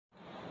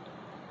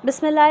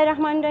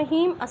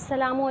Bismillahirrahmanirrahim.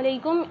 Assalamu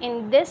alaikum.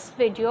 In this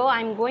video I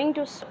am going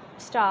to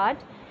start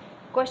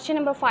question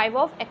number 5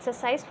 of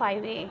exercise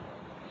 5a.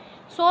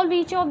 Solve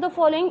each of the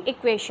following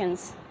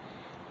equations.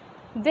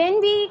 When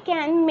we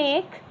can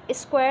make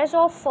squares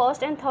of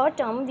first and third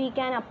term, we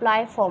can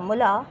apply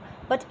formula,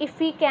 but if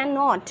we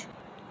cannot,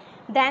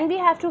 then we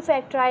have to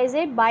factorize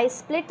it by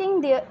splitting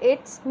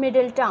its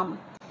middle term.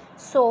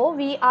 So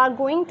we are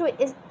going to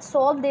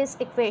solve this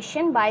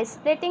equation by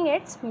splitting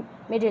its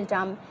middle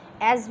term,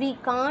 as we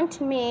can't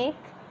make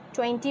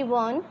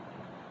 21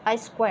 a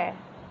square.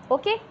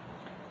 Okay,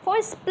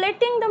 for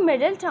splitting the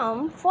middle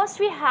term,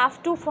 first we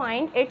have to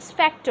find its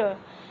factor.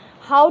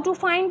 How to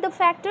find the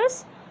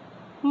factors?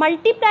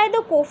 Multiply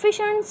the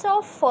coefficients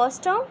of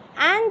first term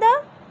and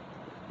the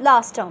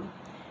last term.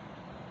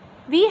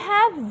 We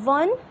have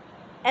 1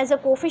 as a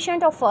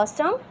coefficient of first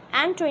term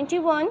and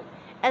 21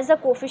 as a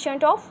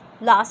coefficient of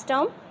last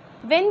term.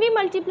 When we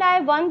multiply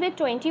 1 with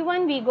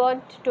 21, we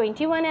got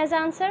 21 as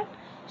answer.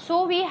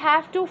 So we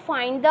have to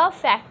find the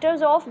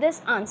factors of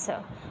this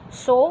answer.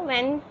 So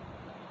when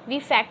we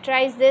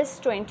factorize this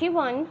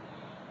 21,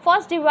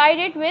 first divide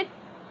it with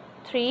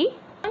 3.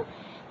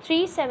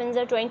 3 7s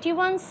are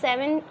 21.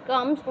 7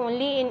 comes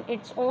only in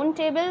its own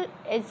table.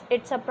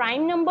 It's a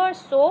prime number,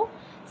 so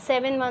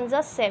 7 ones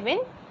are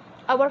 7.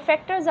 Our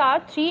factors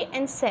are 3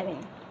 and 7.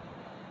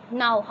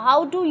 Now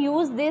how to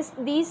use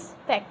these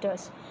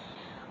factors?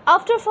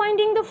 After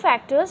finding the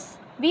factors,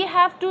 we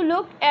have to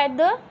look at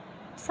the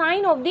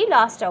sign of the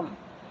last term.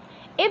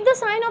 If the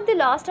sign of the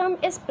last term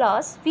is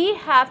plus, we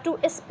have to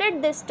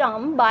split this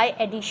term by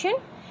addition,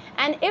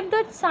 and if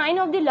the sign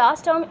of the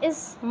last term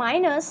is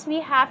minus,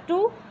 we have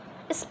to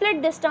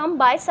split this term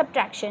by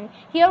subtraction.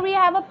 Here we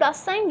have a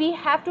plus sign, we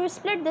have to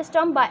split this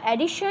term by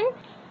addition.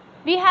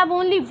 We have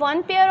only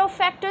one pair of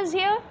factors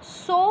here,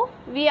 so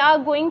we are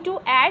going to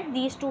add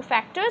these two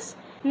factors.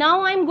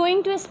 Now I am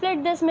going to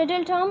split this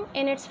middle term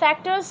in its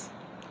factors.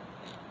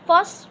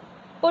 First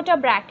put a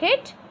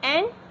bracket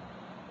and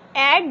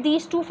add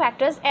these two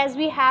factors, as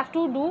we have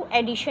to do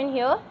addition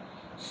here.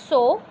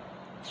 So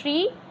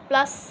 3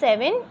 plus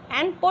 7,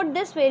 and put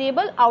this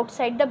variable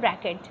outside the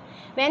bracket.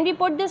 When we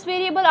put this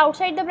variable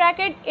outside the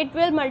bracket, it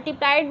will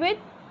multiply it with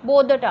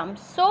both the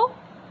terms. So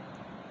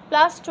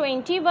plus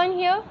 21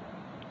 here,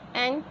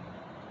 and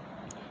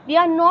we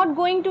are not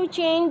going to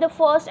change the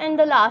first and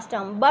the last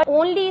term, but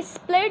only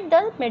split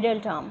the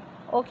middle term.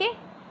 Okay,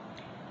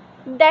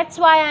 that's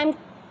why I am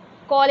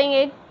calling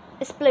it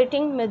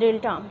splitting middle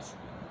terms.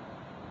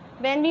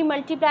 When we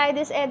multiply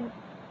this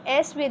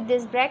s with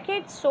this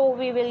bracket, so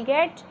we will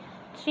get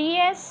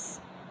 3s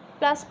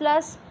plus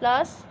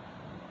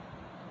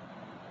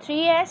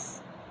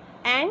 3s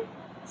and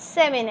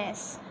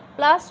 7s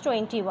plus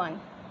 21.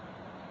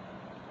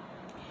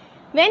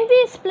 When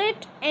we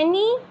split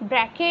any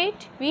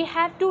bracket, we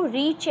have to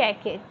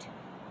recheck it.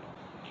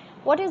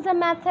 What is the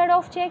method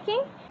of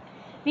checking?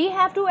 We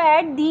have to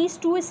add these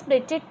two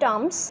splitted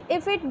terms.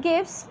 If it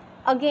gives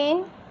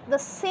again the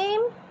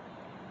same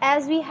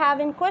as we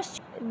have in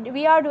question,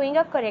 we are doing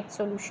a correct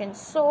solution.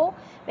 So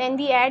when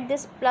we add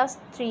this plus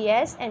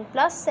 3s and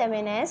plus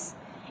 7s,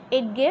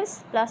 it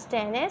gives plus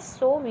 10s,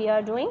 so we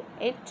are doing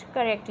it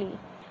correctly.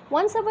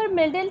 Once our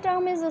middle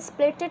term is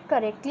splitted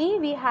correctly,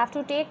 we have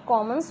to take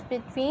commons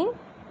between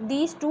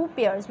these two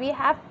pairs. We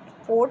have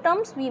 4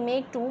 terms, we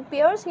make 2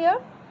 pairs here.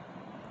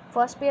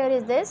 First pair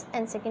is this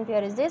and second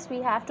pair is this.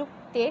 We have to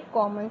take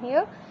common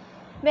here.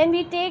 When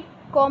we take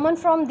common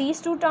from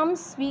these two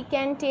terms, we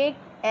can take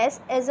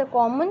s as a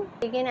common.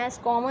 Taken as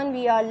common,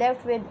 we are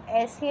left with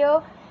s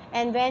here,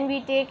 and when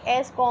we take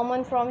s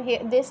common from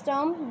here, this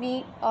term,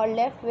 we are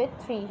left with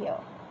 3 here.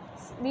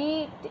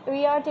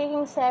 We are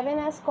taking 7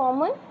 as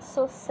common,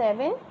 so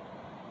 7,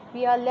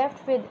 we are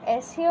left with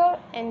s here,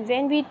 and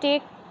when we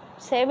take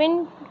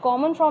 7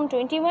 common from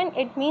 21,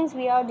 it means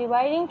we are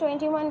dividing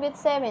 21 with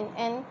 7,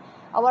 and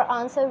our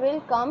answer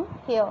will come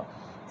here.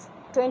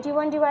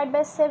 21 divided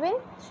by 7,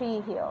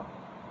 3 here.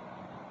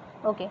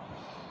 Okay,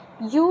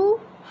 you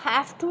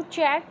have to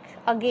check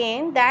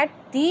again that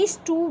these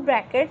two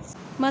brackets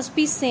must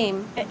be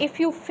same. If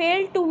you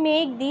fail to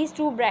make these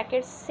two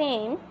brackets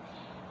same,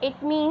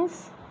 it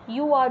means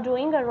you are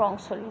doing a wrong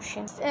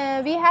solution.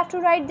 We have to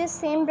write this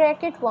same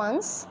bracket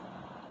once.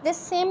 This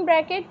same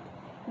bracket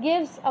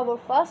gives our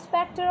first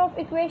factor of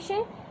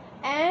equation,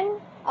 and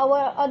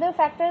our other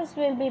factors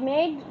will be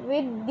made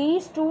with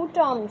these two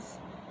terms,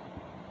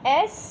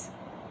 s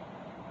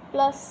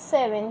plus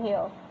 7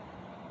 here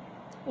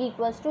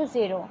equals to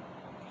 0.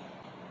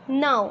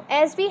 Now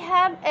as we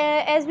have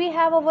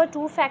our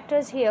two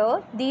factors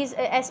here, these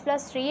s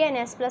plus 3 and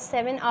s plus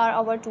 7 are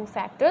our two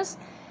factors.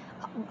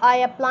 By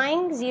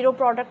applying zero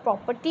product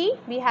property,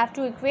 we have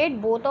to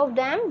equate both of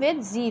them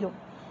with 0.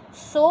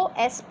 So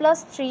s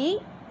plus 3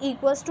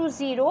 equals to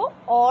 0,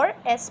 or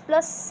s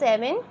plus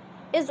 7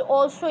 is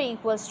also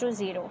equals to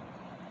 0.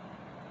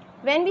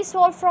 When we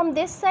solve from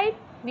this side,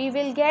 we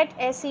will get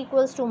s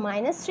equals to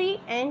minus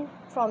 3, and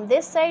from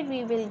this side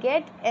we will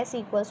get s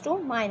equals to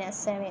minus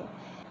 7.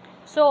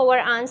 So our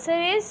answer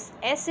is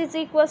s is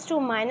equals to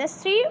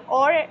minus 3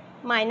 or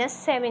minus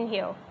 7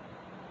 here.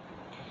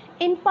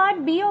 In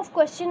part B of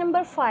question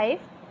number 5,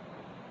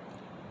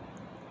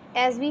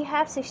 as we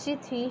have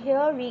 63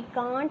 here, we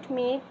can't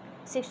make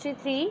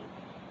 63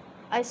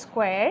 a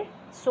square,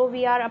 so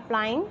we are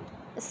applying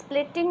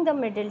splitting the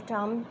middle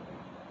term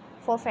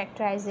for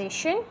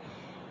factorization.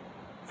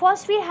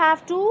 First we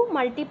have to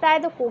multiply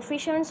the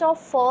coefficients of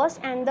first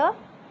and the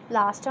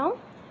last term,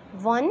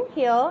 1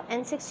 here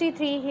and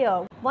 63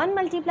 here. 1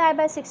 multiplied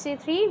by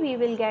 63, we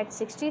will get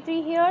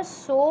 63 here.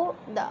 So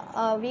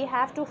we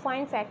have to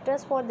find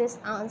factors for this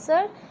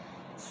answer.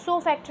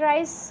 So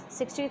factorize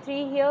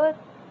 63 here.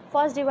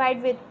 First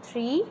divide with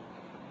 3,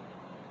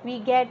 we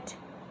get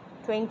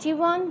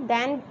 21.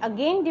 Then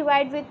again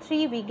divide with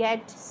 3, we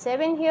get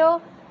 7 here.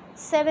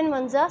 7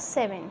 ones are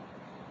 7.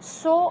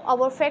 So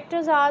our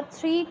factors are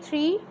 3,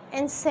 3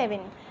 and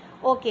 7.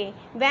 Okay,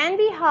 when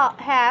we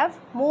have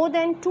more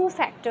than 2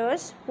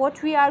 factors,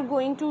 what we are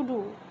going to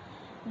do?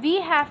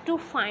 We have to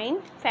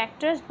find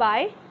factors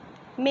by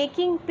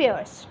making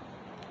pairs.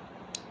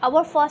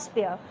 Our first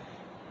pair,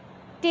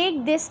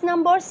 take this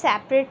number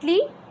separately,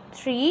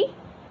 3,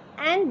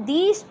 and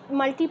these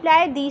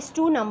multiply these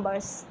two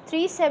numbers.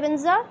 3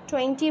 sevens are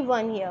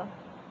 21 here.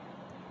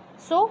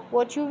 So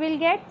what you will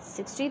get?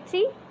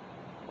 63.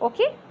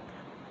 Okay.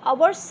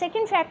 Our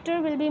second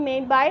factor will be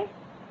made by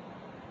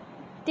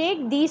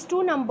take these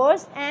two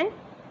numbers and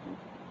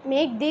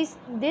make these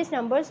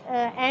numbers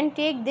and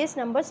take this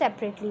number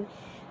separately.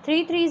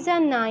 3 3s are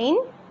 9,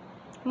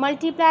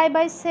 multiply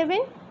by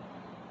 7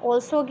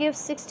 also gives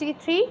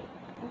 63.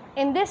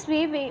 In this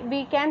way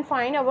we can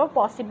find our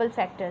possible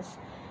factors.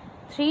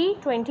 3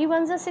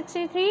 21s are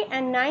 63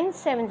 and 9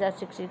 7s are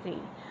 63.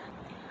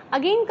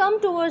 Again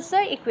come towards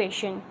the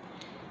equation.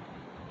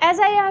 As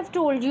I have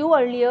told you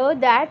earlier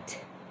that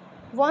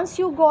once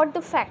you got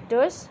the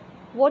factors,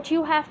 what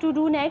you have to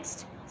do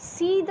next?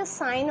 See the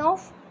sign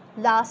of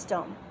last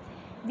term.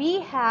 We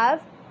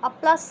have a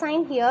plus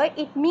sign here.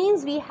 It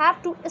means we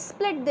have to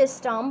split this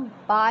term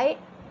by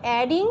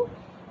adding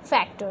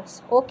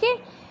factors.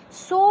 Okay.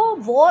 So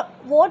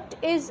what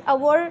is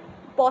our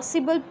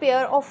possible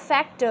pair of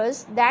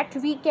factors that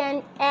we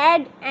can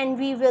add and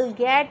we will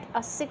get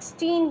a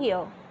 16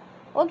 here?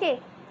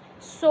 Okay.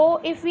 So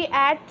if we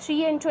add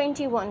 3 and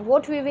 21,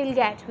 what we will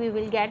get? We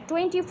will get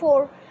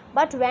 24.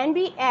 But when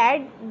we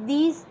add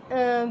these,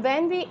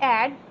 when we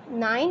add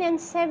 9 and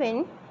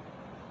 7,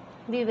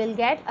 we will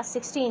get a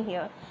 16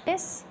 here.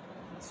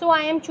 So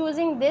I am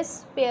choosing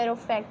this pair of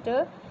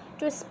factor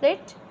to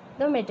split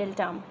the middle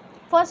term.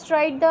 First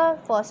write the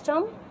first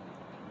term,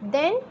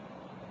 then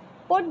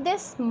put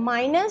this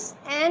minus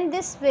and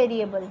this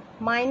variable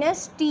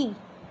minus t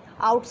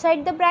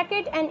outside the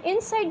bracket, and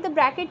inside the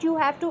bracket you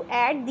have to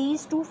add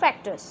these two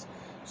factors.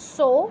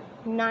 So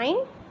 9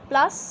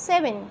 plus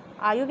 7.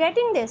 Are you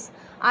getting this?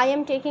 I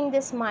am taking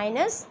this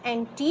minus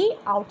and t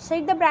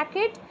outside the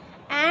bracket,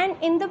 and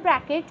in the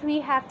bracket we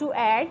have to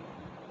add,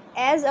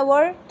 as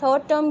our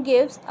third term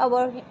gives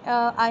our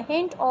a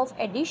hint of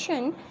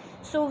addition,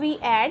 so we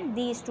add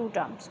these two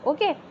terms.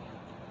 Okay,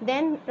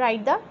 then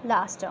write the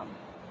last term.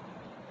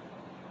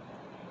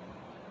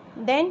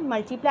 Then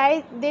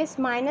multiply this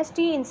minus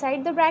t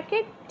inside the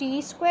bracket,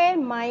 t square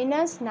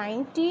minus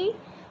 9t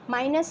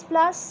minus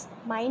plus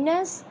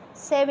minus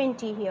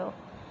 70 here.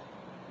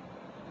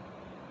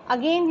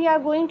 Again we are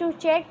going to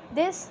check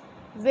this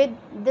with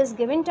this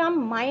given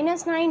term,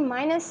 minus 9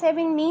 minus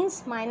 7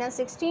 means minus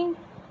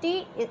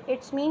 16t.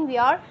 It means we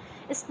are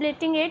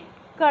splitting it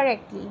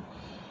correctly.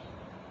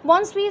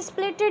 Once we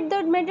splitted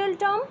the middle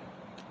term,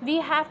 we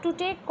have to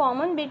take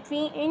common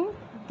between in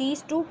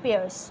these two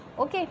pairs.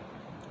 Okay,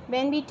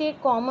 when we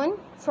take common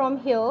from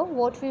here,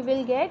 what we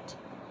will get?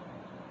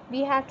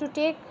 We have to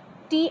take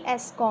t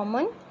as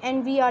common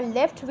and we are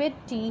left with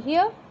t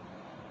here,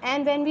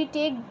 and when we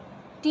take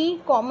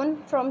t common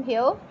from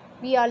here,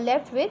 we are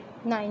left with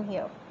 9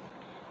 here.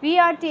 We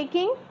are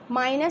taking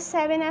minus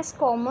 7 as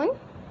common,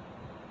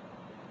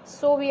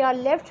 so we are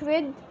left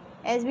with,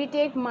 as we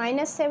take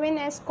minus 7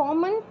 as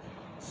common,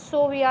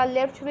 so we are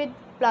left with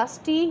plus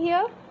t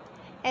here,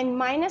 and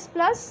minus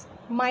plus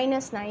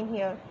minus 9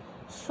 here.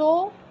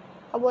 So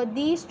our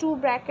these two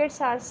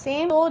brackets are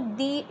same, so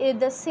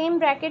the same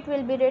bracket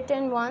will be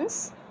written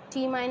once,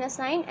 t minus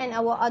 9, and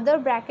our other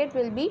bracket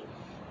will be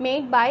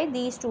made by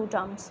these two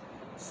terms.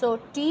 So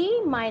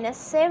t minus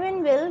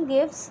 7 will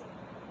gives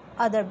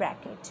other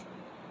bracket.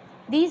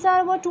 These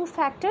are our two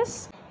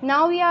factors.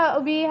 Now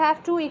we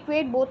have to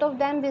equate both of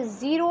them with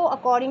 0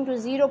 according to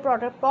 0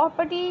 product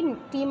property.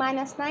 T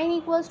minus 9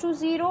 equals to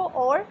 0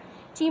 or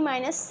t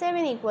minus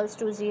 7 equals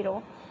to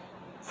 0.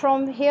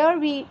 From here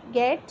we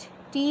get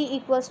t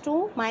equals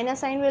to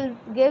minus 9 will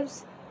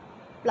gives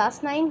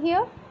plus 9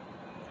 here,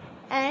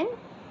 and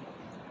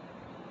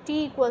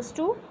t equals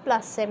to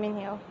plus 7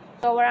 here.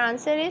 So our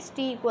answer is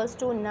t equals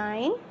to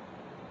 9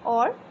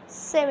 or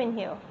 7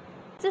 here.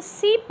 The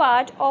C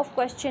part of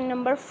question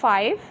number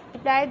 5.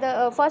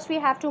 First we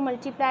have to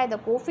multiply the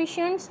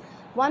coefficients.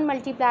 1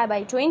 multiplied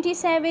by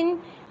 27.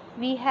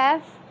 We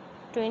have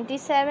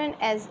 27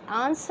 as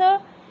answer,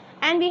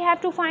 and we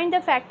have to find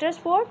the factors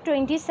for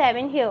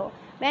 27 here.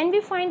 When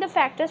we find the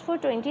factors for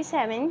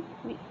 27,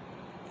 we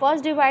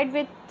first divide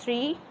with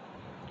 3,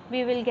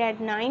 we will get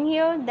 9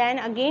 here, then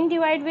again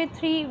divide with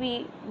 3,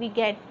 we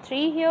get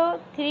 3 here,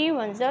 3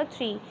 ones are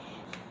 3.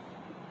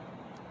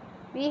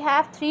 We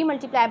have 3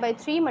 multiplied by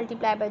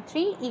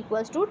 3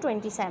 equals to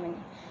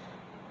 27.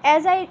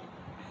 As I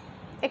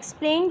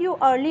explained you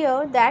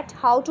earlier that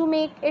how to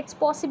make its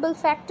possible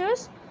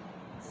factors,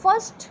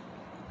 first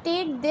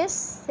take this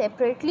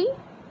separately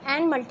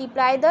and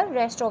multiply the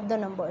rest of the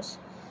numbers.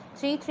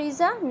 3 3s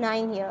are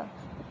 9 here,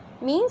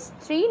 means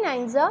 3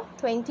 9s are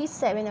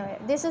 27 here.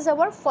 This is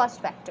our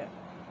first factor.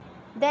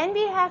 Then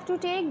we have to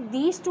take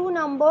these two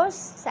numbers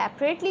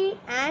separately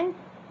and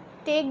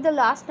take the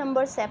last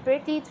number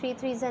separately. 3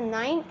 3s are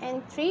 9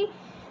 and 3.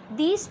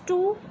 These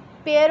two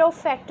pair of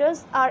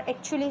factors are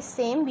actually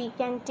same. We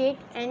can take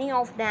any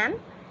of them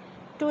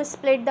to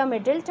split the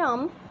middle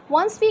term.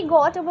 Once we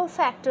got our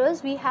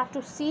factors, we have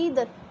to see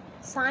the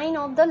sign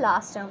of the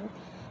last term.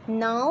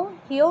 Now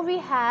here we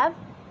have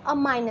a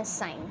minus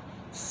sign,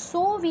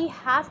 so we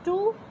have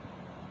to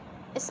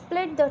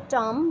split the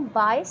term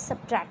by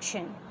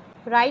subtraction.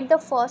 Write the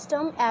first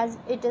term as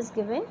it is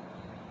given.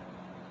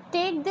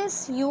 Take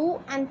this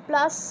u and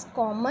plus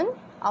common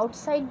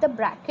outside the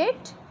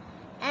bracket,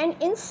 and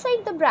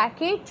inside the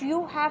bracket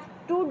you have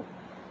to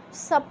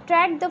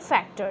subtract the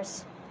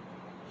factors.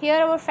 Here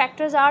our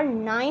factors are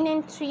 9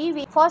 and 3.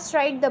 We first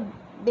write the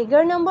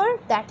bigger number,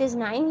 that is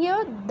 9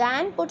 here,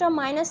 then put a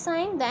minus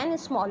sign, then a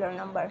smaller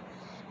number.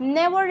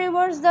 Never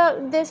reverse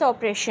this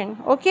operation,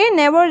 okay?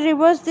 Never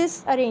reverse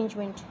this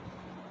arrangement,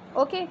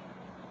 okay?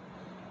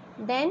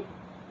 Then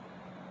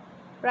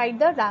write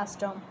the last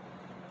term.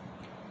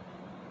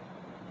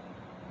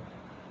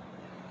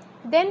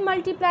 Then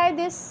multiply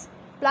this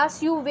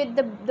plus u with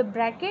the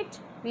bracket.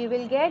 We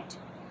will get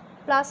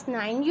plus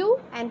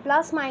 9u and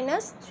plus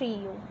minus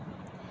 3u.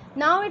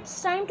 Now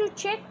it's time to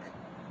check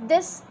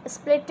this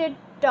splitted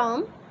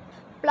term.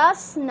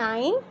 Plus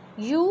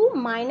 9u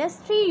minus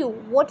 3u.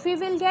 What we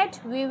will get?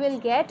 We will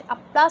get a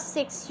plus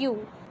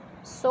 6u.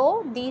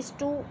 So these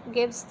two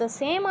gives the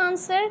same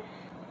answer.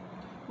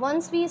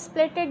 Once we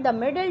splitted the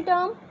middle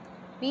term,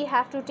 we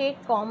have to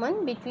take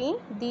common between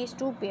these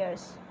two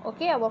pairs.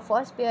 Okay, our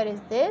first pair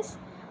is this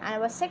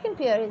and our second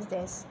pair is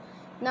this.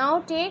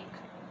 Now take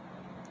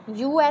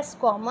u as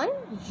common.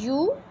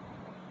 U,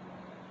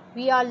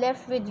 we are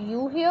left with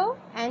u here,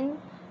 and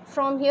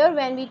from here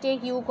when we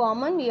take u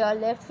common, we are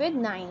left with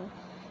 9.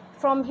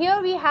 From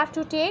here we have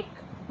to take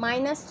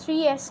minus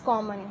 3 as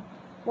common.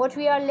 What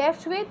we are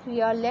left with?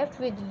 We are left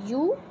with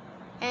u,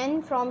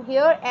 and from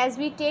here as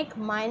we take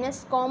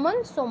minus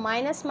common, so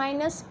minus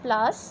minus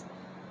plus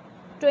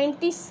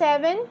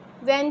 27.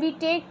 When we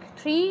take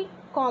 3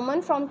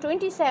 common from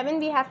 27,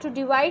 we have to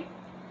divide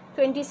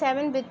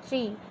 27 with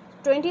 3.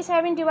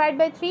 27 divided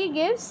by 3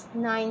 gives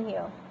 9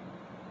 here.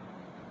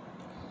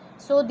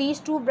 So these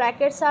two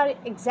brackets are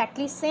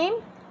exactly same.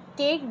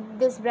 Take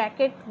this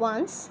bracket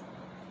once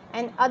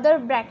and other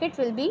bracket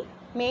will be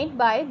made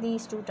by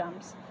these two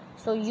terms.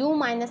 So u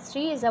minus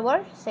 3 is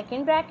our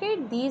second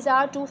bracket. These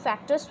are two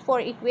factors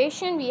for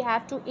equation. We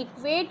have to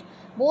equate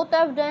both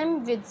of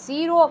them with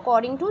 0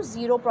 according to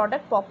zero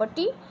product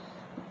property.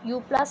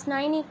 U plus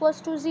 9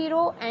 equals to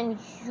 0 and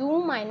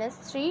u minus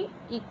 3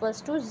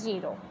 equals to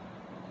 0.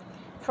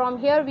 From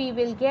here we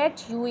will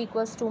get u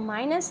equals to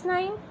minus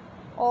 9,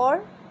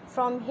 or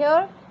from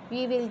here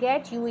we will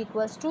get u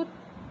equals to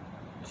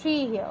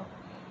 3 here.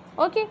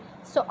 Okay,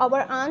 so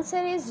our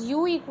answer is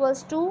u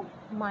equals to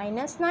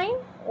minus 9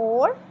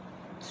 or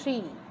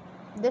 3.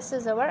 This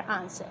is our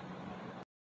answer.